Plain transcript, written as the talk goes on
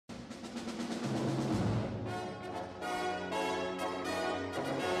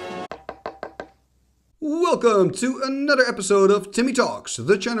Welcome to another episode of Timmy Talks,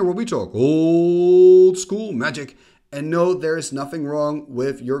 the channel where we talk old school magic. And no, there is nothing wrong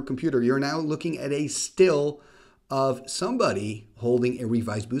with your computer. You're now looking at a still of somebody holding a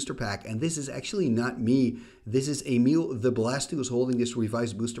revised booster pack. And this is actually not me. This is Emiel the Blessed who is holding this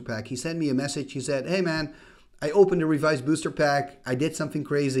revised booster pack. He sent me a message. He said, "Hey man, I opened a revised booster pack. I did something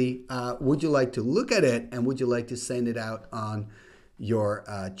crazy. Would you like to look at it? And would you like to send it out on your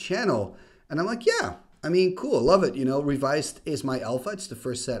channel?" And I'm like, yeah. I mean, cool, love it. You know, Revised is my alpha. It's the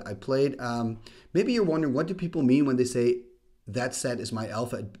first set I played. Maybe you're wondering, what do people mean when they say that set is my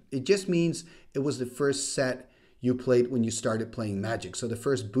alpha? It just means it was the first set you played when you started playing Magic. So the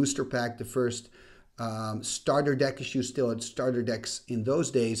first booster pack, the first starter deck, as you still had starter decks in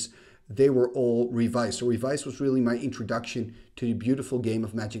those days, they were all revised. So Revised was really my introduction to the beautiful game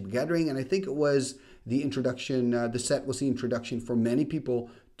of Magic the Gathering. And I think it was the introduction, the set was the introduction for many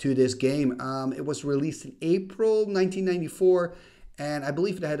people to this game. It was released in April 1994, and I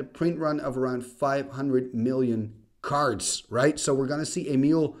believe it had a print run of around 500 million cards, right? So we're going to see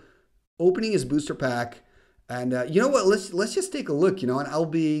Emiel opening his booster pack. And you know what? Let's just take a look, you know, and I'll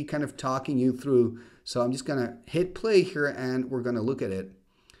be kind of talking you through. So I'm just going to hit play here, and we're going to look at it.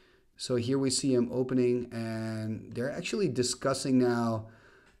 So here we see him opening, and they're actually discussing now,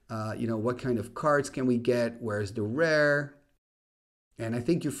 you know, what kind of cards can we get? Where's the rare? And I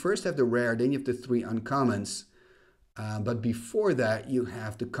think you first have the rare, then you have the 3 uncommons. But before that, you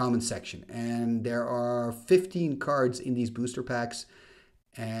have the common section. And there are 15 cards in these booster packs.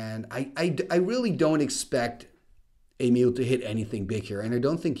 And I really don't expect Emiel to hit anything big here. And I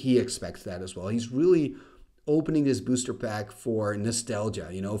don't think he expects that as well. He's really opening this booster pack for nostalgia,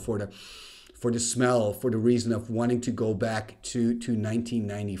 you know, for the smell, for the reason of wanting to go back to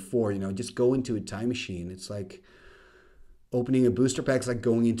 1994, you know, just go into a time machine. It's like opening a booster pack is like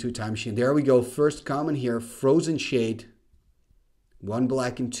going into a time machine. There we go. First common here, Frozen Shade. 1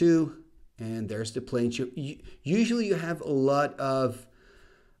 black and 2. And there's the plain. Usually you have a lot of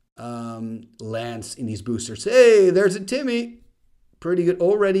lands in these boosters. Hey, there's a Timmy. Pretty good.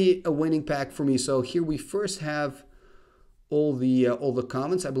 Already a winning pack for me. So here we first have all the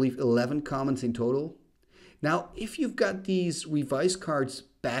commons. I believe 11 commons in total. Now, if you've got these revised cards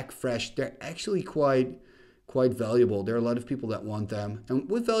back fresh, they're actually quite valuable. There are a lot of people that want them. And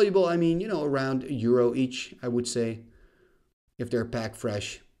with valuable, I mean, you know, around €1 each, I would say, if they're pack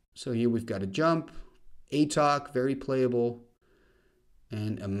fresh. So here we've got a Jump, Atok, very playable,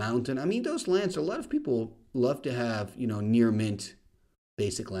 and a Mountain. I mean, those lands, a lot of people love to have, you know, near mint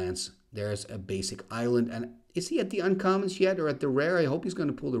basic lands. There's a basic island. And is he at the uncommons yet or at the rare? I hope he's going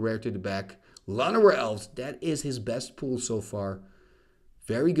to pull the rare to the back. Llanowar Elves, that is his best pull so far.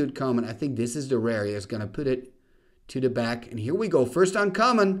 Very good common. I think this is the rare. He's going to put it to the back. And here we go. First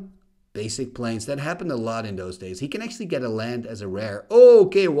uncommon. Basic Plains. That happened a lot in those days. He can actually get a land as a rare. Oh,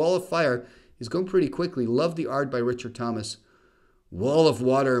 okay. Wall of Fire. He's going pretty quickly. Love the art by Richard Thomas. Wall of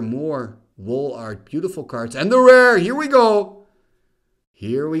Water. More wall art. Beautiful cards. And the rare. Here we go.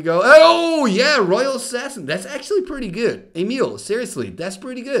 Here we go. Oh, yeah. Royal Assassin. That's actually pretty good. Emiel, seriously. That's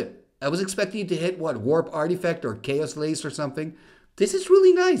pretty good. I was expecting you to hit, what, Warp Artifact or Chaos Lace or something. This is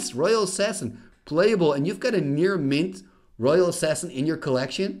really nice. Royal Assassin, playable, and you've got a near mint Royal Assassin in your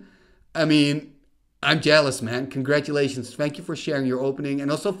collection. I mean, I'm jealous, man. Congratulations. Thank you for sharing your opening, and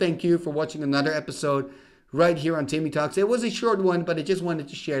also thank you for watching another episode right here on Timmy Talks. It was a short one, but I just wanted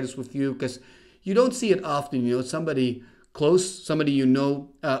to share this with you because you don't see it often, you know, somebody close, somebody you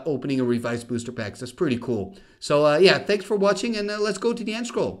know, opening a revised booster pack. That's pretty cool. So, yeah, thanks for watching, and let's go to the end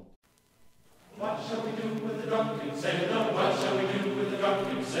scroll. What shall we do with the drunken sailor? What shall we do with the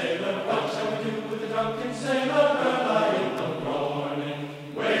drunken sailor? What shall we do with the drunken sailor? Early in the morning,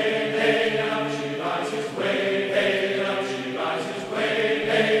 way hey, and up she rises. Way hey, and up she rises. Way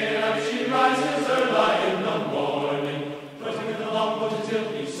hey, and up she rises. Early in the morning, putting in the longboat until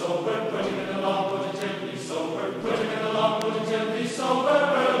he's sober. Putting in the longboat until he's sober. Putting in the longboat until he's sober.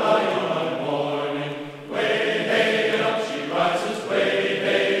 Early in the morning, way hey, and up she rises. Way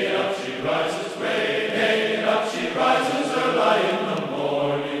hey, and up she rises. She rises early in the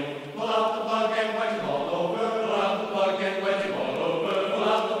morning. Pull out the plug and wet him all over. Pull out the plug and wet him all over. Pull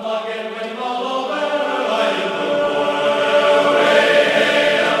out the plug and wet him all over. Early in the morning. Way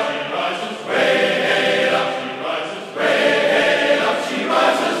hey up she rises. Way hey up she rises. Way hey up she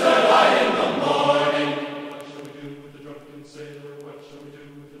rises early in the morning. What shall we do with the drunken sailor? What shall we do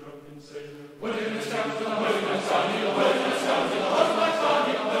with the drunken sailor? What are you going to start with the husband? What are you going to start with the husband?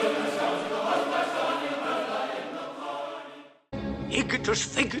 Igitus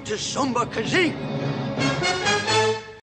figitus somba kazing.